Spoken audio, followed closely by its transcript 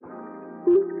Hi,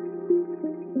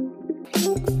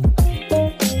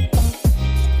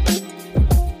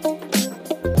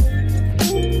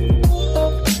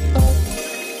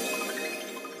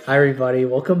 everybody.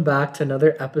 Welcome back to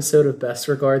another episode of Best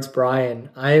Regards, Brian.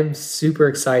 I am super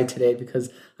excited today because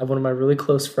I have one of my really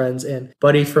close friends and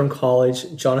buddy from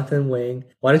college, Jonathan Wang.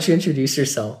 Why don't you introduce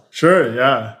yourself? Sure,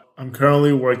 yeah. I'm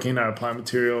currently working at Applied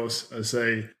Materials as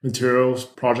a materials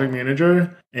project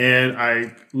manager, and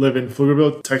I live in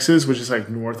Pflugerville, Texas, which is like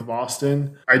north of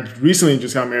Austin. I recently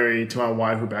just got married to my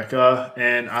wife, Rebecca,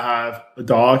 and I have a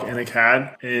dog and a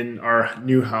cat in our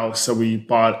new house that we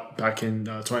bought back in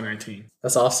 2019.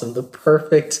 That's awesome. The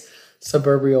perfect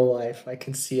suburbial life. I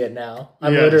can see it now.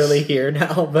 I'm Yes. literally here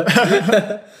now, but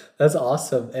that's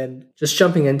awesome. And just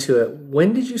jumping into it,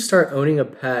 when did you start owning a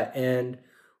pet, and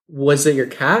was it your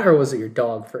cat or was it your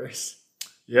dog first?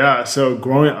 Yeah, so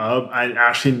growing up, I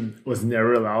actually was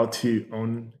never allowed to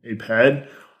own a pet.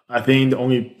 I think the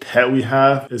only pet we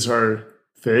have is our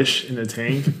fish in the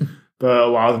tank, but a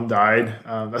lot of them died.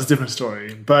 That's a different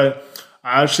story. But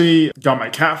I actually got my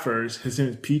cat first. His name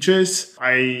is Peaches.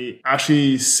 I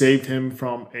actually saved him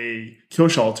from a kill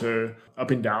shelter up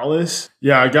in Dallas.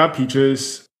 Yeah, I got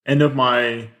Peaches end of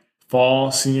my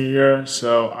fall senior year.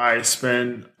 So I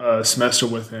spent a semester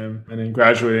with him and then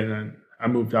graduated, and I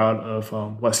moved out of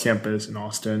West Campus in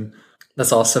Austin.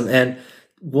 That's awesome. And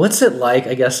what's it like,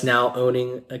 I guess, now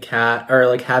owning a cat or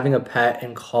like having a pet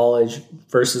in college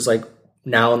versus like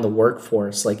now in the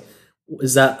workforce? Like,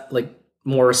 is that like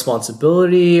more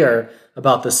responsibility or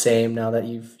about the same now that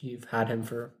you've had him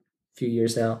for a few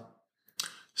years now?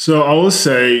 So I would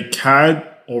say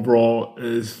cat overall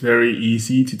is very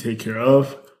easy to take care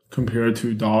of compared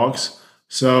to dogs.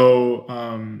 So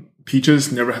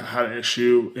Peaches never had an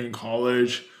issue in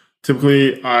college.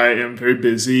 Typically, I am very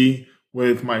busy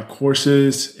with my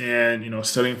courses and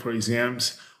studying for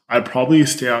exams. I'd probably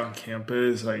stay on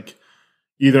campus like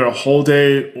either a whole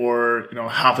day or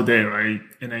half a day, right?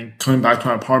 And then coming back to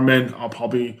my apartment, I'll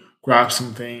probably grab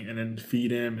something and then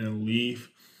feed him and leave.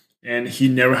 And he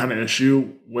never had an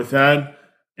issue with that.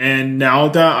 And now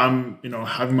that I'm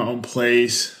having my own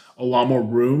place, a lot more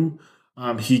room,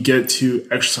 he get to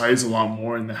exercise a lot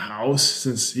more in the house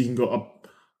since he can go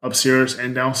upstairs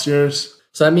and downstairs.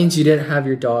 So that means you didn't have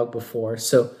your dog before.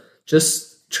 So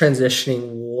just transitioning,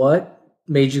 what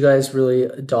made you guys really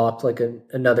adopt like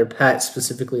another pet,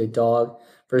 specifically a dog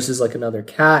versus like another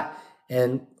cat,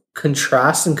 and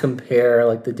contrast and compare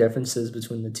like the differences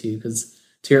between the two? Because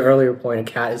to your earlier point, a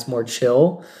cat is more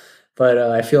chill, but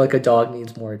I feel like a dog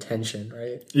needs more attention,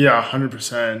 right? Yeah,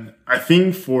 100%. I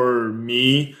think for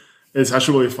me, it's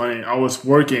actually really funny. I was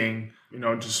working,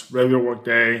 just regular work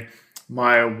day.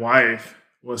 My wife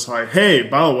was like, "Hey,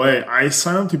 by the way, I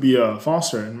signed up to be a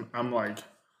foster." And I'm like,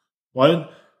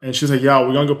 "What?" And she's like, "Yeah,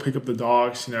 we're going to go pick up the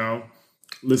dogs,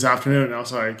 this afternoon." And I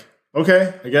was like,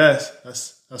 "Okay, I guess.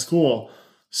 That's cool."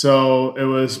 So it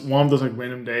was one of those like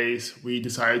random days. We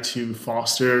decided to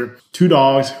foster two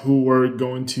dogs who were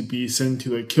going to be sent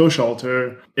to a kill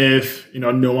shelter if,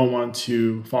 no one wanted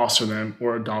to foster them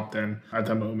or adopt them at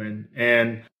that moment.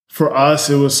 And for us,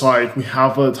 it was like we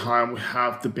have the time, we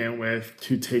have the bandwidth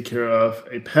to take care of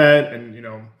a pet and,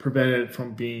 prevent it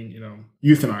from being,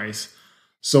 euthanized.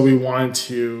 So we wanted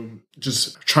to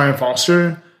just try and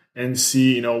foster and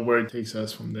see, where it takes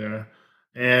us from there.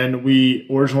 And we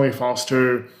originally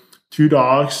fostered two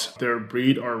dogs. Their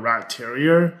breed are Rat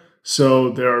Terrier. So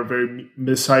they're a very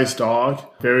mid-sized dog,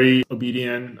 very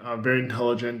obedient, very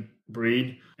intelligent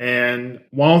breed. And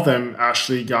one of them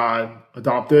actually got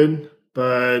adopted.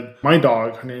 But my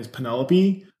dog, her name is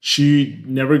Penelope, she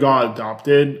never got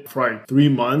adopted for like 3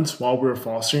 months while we were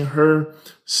fostering her.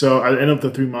 So at the end of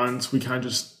the 3 months, we kind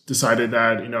of just decided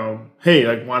that, hey,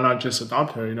 like, why not just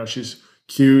adopt her? She's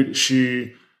cute.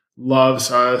 She loves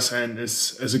us and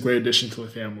is a great addition to the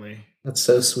family. That's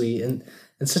so sweet and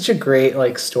such a great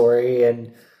like story.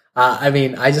 And I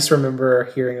mean, I just remember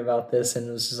hearing about this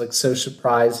and was just like so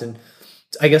surprised. And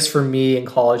I guess for me in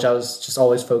college, I was just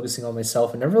always focusing on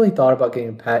myself and never really thought about getting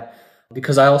a pet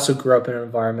because I also grew up in an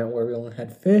environment where we only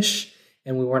had fish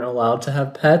and we weren't allowed to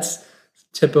have pets.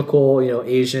 Typical,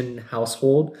 Asian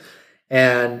household.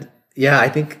 And yeah, I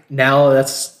think now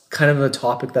that's kind of a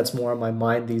topic that's more on my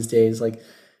mind these days. Like,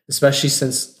 especially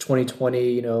since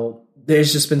 2020,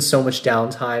 there's just been so much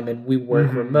downtime and we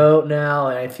work remote now.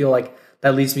 And I feel like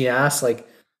that leads me to ask, like,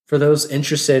 for those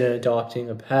interested in adopting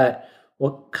a pet,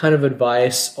 what kind of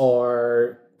advice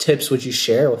or tips would you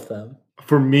share with them?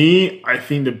 For me, I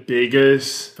think the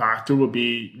biggest factor would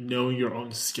be knowing your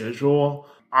own schedule.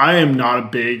 I am not a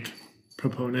big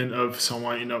proponent of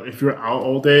someone, if you're out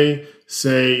all day,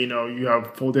 say, you have a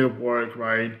full day of work,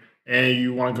 right? and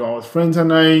you want to go out with friends at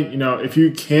night, if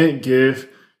you can't give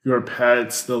your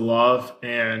pets the love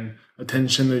and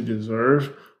attention they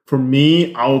deserve, for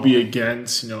me, I will be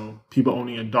against, people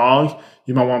owning a dog.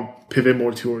 You might want to pivot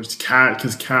more towards cat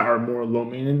because cat are more low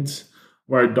maintenance.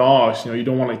 Where dogs, you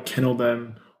don't want to kennel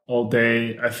them all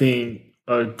day. I think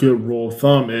a good rule of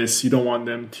thumb is you don't want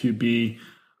them to be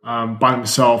by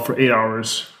themselves for 8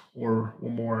 hours or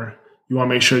more. You want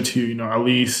to make sure to, at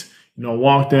least,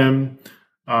 walk them,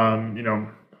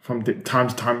 from time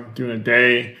to time during the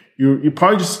day. You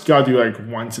probably just got to do like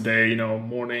once a day,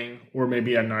 morning or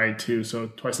maybe at night too. So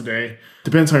twice a day.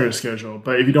 Depends on your schedule.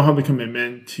 But if you don't have the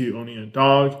commitment to owning a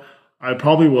dog, I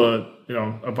probably would,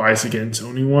 advise against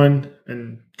owning one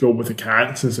and go with a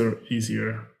cat since they're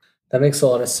easier. That makes a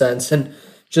lot of sense. And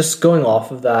just going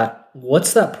off of that,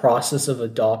 what's that process of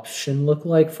adoption look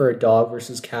like for a dog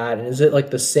versus cat? And is it like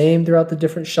the same throughout the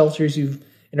different shelters you've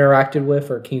interacted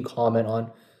with, or can you comment on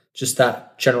just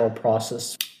that general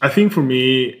process? I think for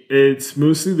me, it's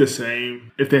mostly the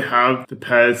same. If they have the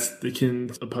pets, the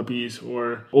kittens, the puppies,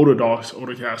 or older dogs,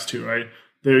 older cats too, right?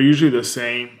 They're usually the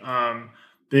same.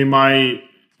 They might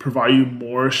provide you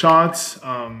more shots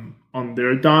on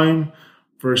their dime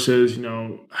versus,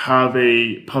 have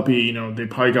a puppy, they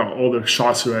probably got all their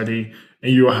shots already,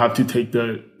 and you will have to take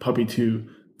the puppy to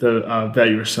the vet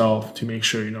yourself to make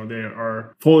sure, they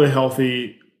are fully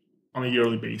healthy on a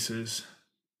yearly basis.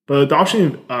 But the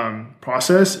adoption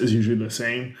process is usually the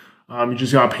same. You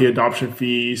just got to pay adoption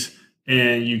fees,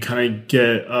 and you kind of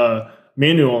get a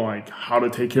manual like how to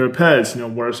take care of pets,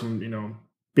 what are some,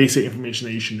 basic information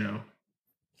that you should know.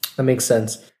 That makes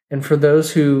sense. And for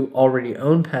those who already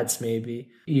own pets, maybe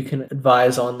you can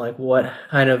advise on like what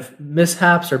kind of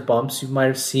mishaps or bumps you might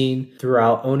have seen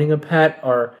throughout owning a pet,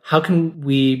 or how can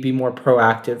we be more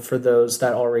proactive for those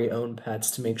that already own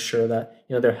pets to make sure that,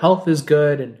 their health is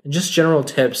good, and just general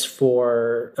tips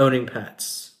for owning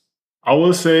pets. I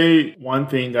will say one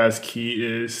thing that's key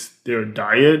is their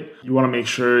diet. You want to make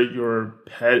sure your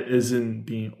pet isn't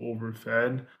being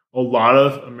overfed. A lot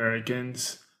of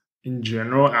Americans in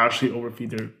general actually overfeed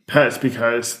their pets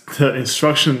because the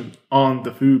instruction on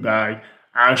the food bag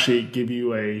actually give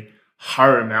you a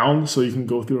higher amount so you can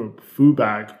go through a food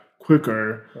bag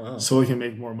quicker. Wow. So you can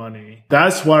make more money.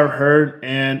 That's what I've heard.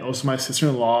 And also my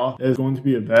sister-in-law is going to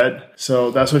be a vet. So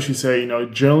that's what she said,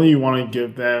 generally you want to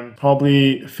give them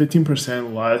probably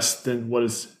 15% less than what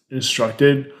is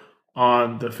instructed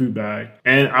on the food bag.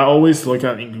 And I always look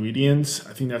at ingredients.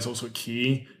 I think that's also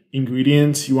key.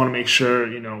 Ingredients, you want to make sure,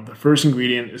 the first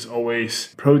ingredient is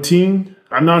always protein.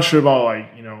 I'm not sure about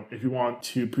if you want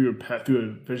to put your pet through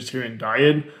a vegetarian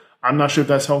diet, I'm not sure if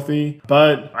that's healthy,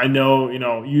 but I know,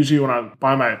 usually when I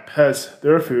buy my pets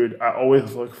their food, I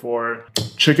always look for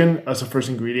chicken as the first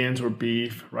ingredient or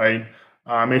beef, right?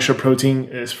 Make sure protein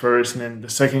is first, and then the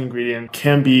second ingredient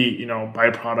can be,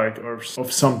 byproduct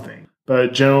of something.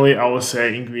 But generally, I would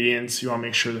say ingredients, you want to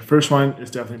make sure the first one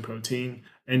is definitely protein.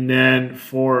 And then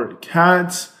for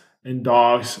cats and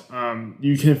dogs,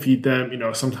 you can feed them,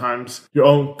 sometimes your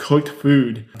own cooked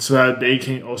food so that they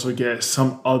can also get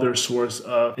some other source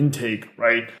of intake,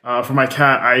 right? For my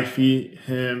cat, I feed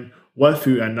him wet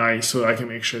food at night so I can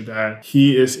make sure that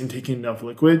he is intaking enough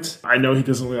liquids. I know he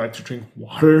doesn't really like to drink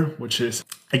water, which is,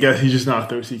 I guess he's just not a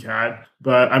thirsty cat.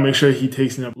 But I make sure he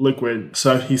takes enough liquid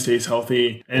so that he stays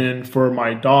healthy. And then for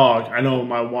my dog, I know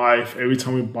my wife, every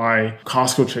time we buy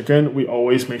Costco chicken, we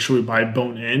always make sure we buy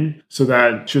bone in so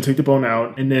that she'll take the bone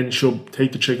out and then she'll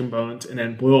take the chicken bones and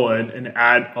then boil it and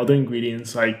add other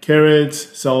ingredients like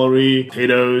carrots, celery,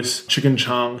 potatoes, chicken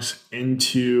chunks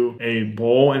into a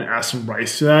bowl and add some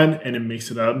rice to that and then mix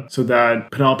it up so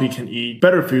that Penelope can eat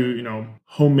better food,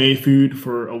 homemade food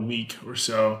for a week or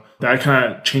so. That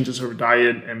kind of changes her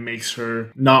diet and makes her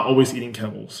not always eating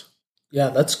kibbles. Yeah,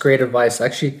 that's great advice. I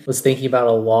actually was thinking about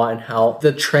it a lot and how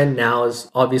the trend now is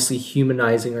obviously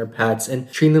humanizing our pets and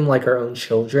treating them like our own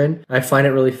children. I find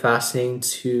it really fascinating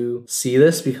to see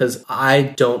this because I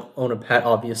don't own a pet,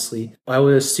 obviously. I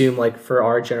would assume like for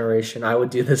our generation, I would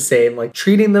do the same, like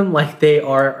treating them like they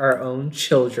are our own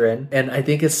children. And I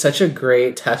think it's such a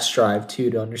great test drive too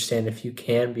to understand if you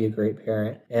can be a great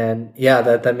parent. And yeah,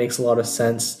 that makes a lot of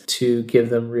sense to give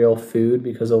them real food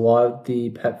because a lot of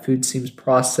the pet food seems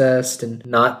processed and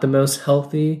not the most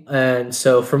healthy. And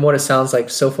so from what it sounds like,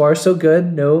 so far so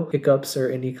good, no hiccups or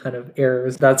any kind of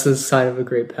errors. That's a sign of a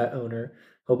great pet owner.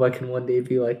 Hope I can one day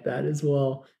be like that as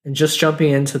well. And just jumping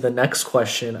into the next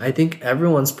question, I think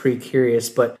everyone's pretty curious,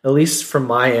 but at least from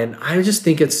my end, I just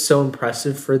think it's so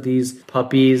impressive for these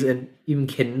puppies and even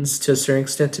kittens to a certain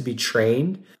extent to be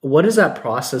trained. What is that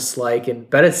process like? And I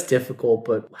bet it's difficult,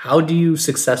 but how do you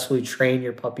successfully train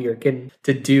your puppy or kitten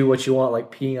to do what you want,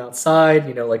 like peeing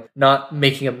outside, like not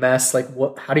making a mess? Like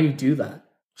how do you do that?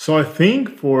 So I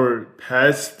think for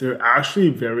pets, they're actually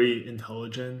very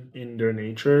intelligent in their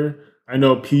nature. I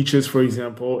know Peaches, for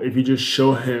example, if you just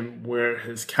show him where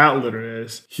his cat litter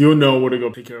is, he'll know where to go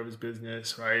take care of his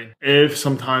business, right? If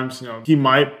sometimes, he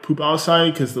might poop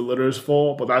outside because the litter is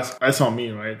full, but that's on me,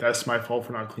 right? That's my fault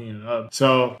for not cleaning it up.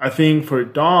 So I think for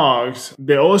dogs,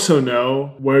 they also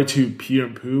know where to pee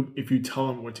and poop if you tell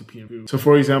them where to pee and poop. So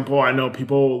for example, I know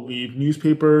people leave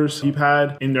newspapers, pee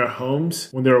pad in their homes.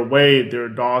 When they're away, their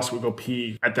dogs will go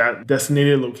pee at that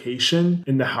designated location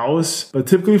in the house. But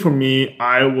typically for me,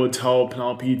 I will tell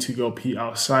Penelope to go pee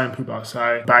outside and poop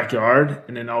outside backyard,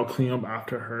 and then I'll clean up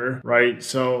after her, right?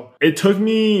 So it took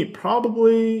me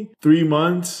probably 3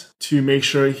 months to make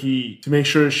sure she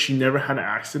never had an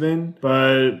accident.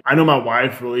 But I know my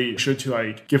wife really should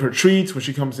to give her treats when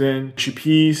she comes in. She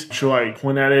pees, she'll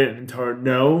point at it and tell her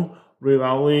no really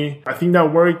loudly. I think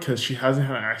that worked because she hasn't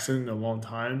had an accident in a long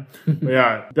time. But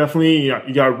yeah, definitely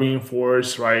you got to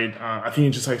reinforce, right? I think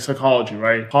it's just like psychology,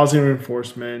 right? Positive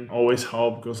reinforcement always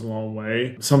goes a long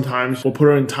way. Sometimes we'll put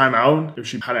her in timeout. If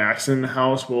she had an accident in the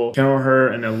house, we'll kennel her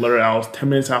and then let her out 10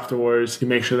 minutes afterwards to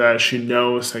make sure that she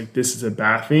knows this is a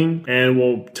bad thing. And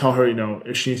we'll tell her,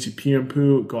 if she needs to pee and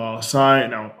poo, go outside.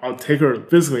 And I'll take her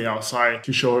physically outside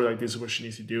to show her this is what she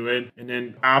needs to do it. And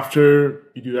then after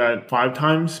you do that 5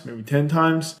 times, maybe 10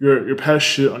 times, your pet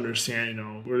should understand,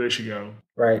 where they should go.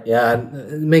 Right. Yeah.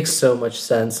 It makes so much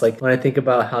sense. Like when I think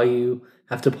about how you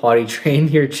have to potty train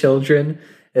your children,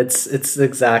 it's the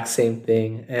exact same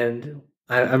thing. And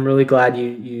I'm really glad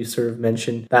you sort of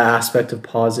mentioned that aspect of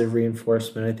positive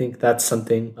reinforcement. I think that's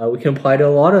something we can apply to a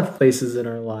lot of places in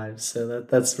our lives. So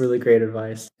that's really great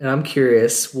advice. And I'm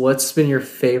curious, what's been your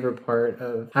favorite part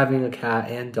of having a cat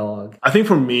and dog? I think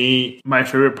for me, my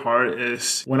favorite part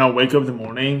is when I wake up in the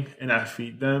morning and I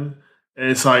feed them.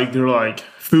 It's they're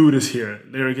food is here.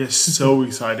 They get so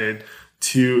excited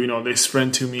to, they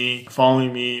sprint to me,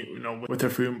 following me, with their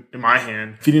food in my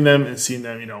hand, feeding them and seeing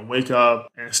them, wake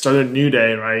up and start a new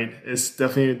day, right? It's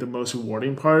definitely the most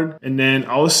rewarding part. And then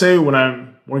I would say when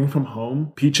I'm working from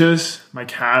home, Peaches, my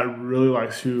cat, really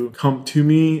likes to come to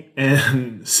me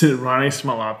and sit right next to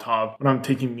my laptop when I'm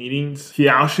taking meetings. He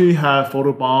actually had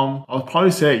photobomb, I'll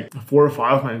probably say 4 or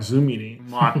 5 of my Zoom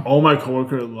meetings. All my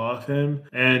coworkers love him,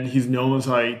 and he's known as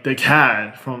the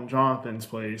cat from Jonathan's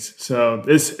place. So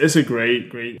it's a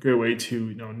great way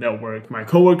to network my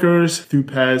coworkers through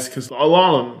pets, because a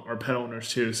lot of them are pet owners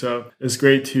too. So it's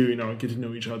great to get to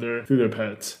know each other through their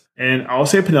pets. And I'll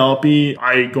say Penelope,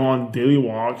 I go on daily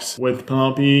walks with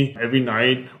Penelope every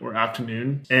night or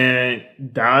afternoon. And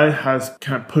that has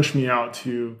kind of pushed me out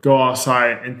to go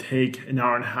outside and take an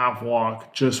hour and a half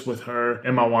walk just with her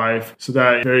and my wife. So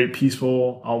that very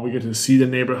peaceful. We get to see the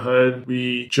neighborhood.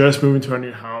 We just moved into our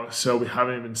new house, so we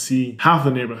haven't even seen half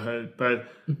the neighborhood. But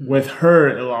with her,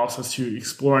 it allows us to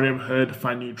explore our neighborhood,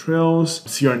 find new trails,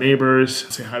 see our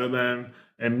neighbors, say hi to them,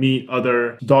 and meet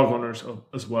other dog owners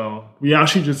as well. We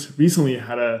actually just recently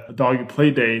had a doggy play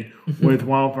date with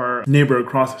one of our neighbor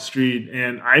across the street,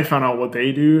 and I found out what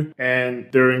they do, and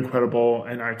they're incredible,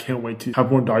 and I can't wait to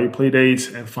have more doggy play dates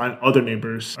and find other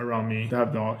neighbors around me that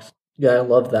have dogs. Yeah, I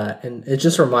love that. And it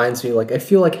just reminds me, I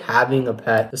feel like having a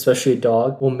pet, especially a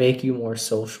dog, will make you more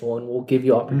social and will give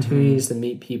you opportunities to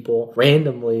meet people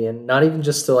randomly, and not even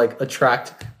just to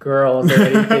attract girls or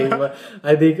anything. But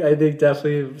I think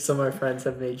definitely some of my friends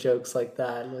have made jokes like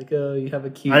that. Oh, you have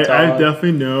a cute dog. I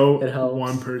definitely know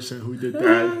one person who did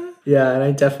that. Yeah, and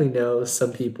I definitely know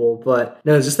some people. But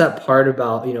no, it's just that part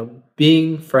about,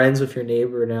 being friends with your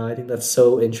neighbor now. I think that's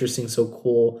so interesting, so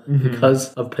cool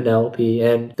because of Penelope.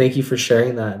 And thank you for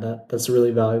sharing that. That's really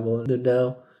valuable to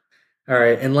know. All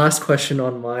right. And last question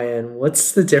on my end.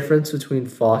 What's the difference between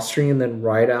fostering and then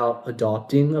right out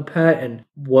adopting a pet? And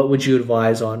what would you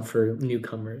advise on for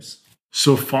newcomers?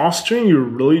 So fostering, you're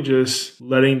really just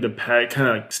letting the pet kind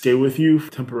of stay with you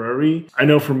temporarily. I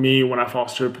know for me, when I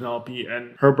fostered Penelope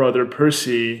and her brother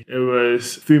Percy, it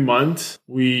was 3 months.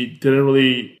 We didn't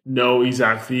really know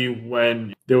exactly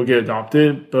when they would get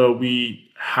adopted, but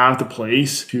we have the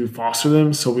place to foster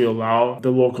them. So we allow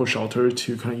the local shelter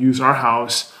to kind of use our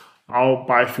house I'll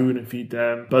buy food and feed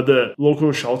them. But the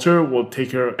local shelter will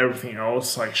take care of everything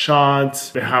else, like shots.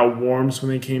 They have worms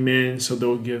when they came in, so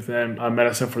they'll give them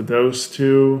medicine for those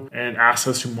too, and ask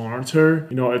us to monitor,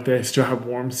 if they still have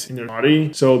worms in their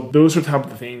body. So those are the type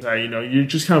of things that, you're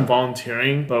just kind of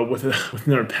volunteering, but with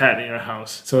another pet in your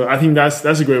house. So I think that's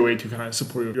a great way to kind of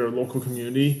support your local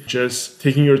community. Just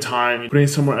taking your time, putting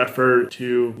some more effort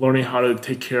to learning how to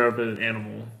take care of an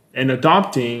animal. And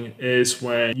adopting is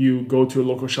when you go to a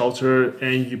local shelter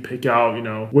and you pick out,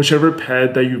 whichever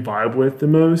pet that you vibe with the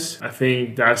most. I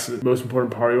think that's the most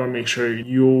important part. You want to make sure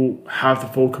you have the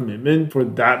full commitment for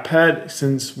that pet,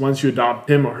 since once you adopt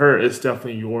him or her, it's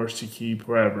definitely yours to keep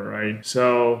forever, right?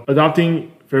 So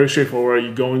adopting, very straightforward.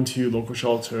 You go into local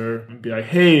shelter and be like,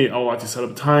 hey, I would like to set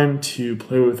up a time to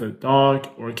play with a dog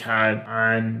or a cat.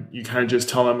 And you kind of just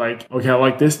tell them like, okay, I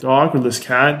like this dog or this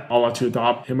cat. I'd like to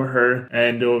adopt him or her.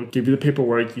 And they'll give you the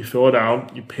paperwork. You fill it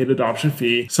out. You pay the adoption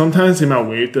fee. Sometimes they might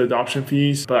waive the adoption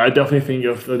fees, but I definitely think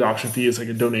if the adoption fee is like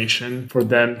a donation for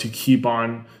them to keep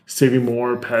on saving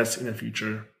more pets in the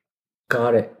future.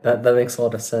 Got it. That makes a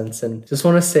lot of sense. And just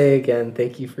want to say again,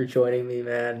 thank you for joining me,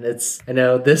 man. I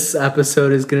know this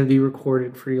episode is going to be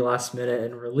recorded pretty last minute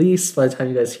and released by the time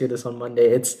you guys hear this on Monday.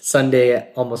 It's Sunday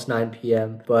at almost 9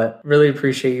 p.m. But really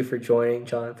appreciate you for joining,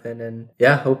 Jonathan. And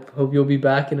yeah, hope you'll be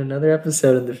back in another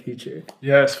episode in the future.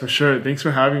 Yes, for sure. Thanks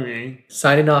for having me.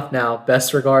 Signing off now.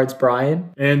 Best regards,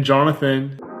 Brian. And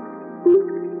Jonathan.